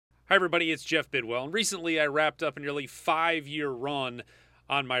Hi, everybody. It's Jeff Bidwell. And recently I wrapped up a nearly 5-year run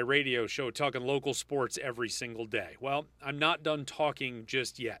on my radio show talking local sports every single day. Well, I'm not done talking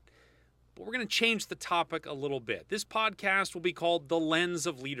just yet, but we're going to change the topic a little bit. This podcast will be called The Lens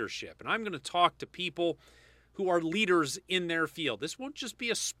of Leadership, and I'm going to talk to people who are leaders in their field. This won't just be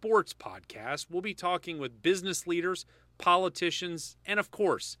a sports podcast. We'll be talking with business leaders, politicians, and of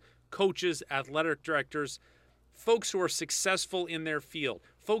course, coaches, athletic directors, folks who are successful in their field,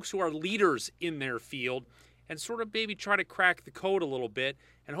 folks who are leaders in their field, and sort of maybe try to crack the code a little bit.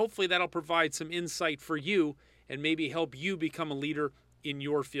 And hopefully that'll provide some insight for you and maybe help you become a leader in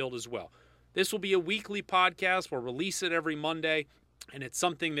your field as well. This will be a weekly podcast. We'll release it every Monday, and it's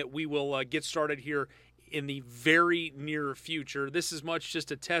something that we will get started here in the very near future. This is much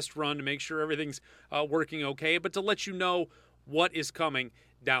just a test run to make sure everything's working okay, but to let you know what is coming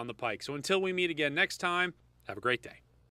down the pike. So until we meet again next time, have a great day.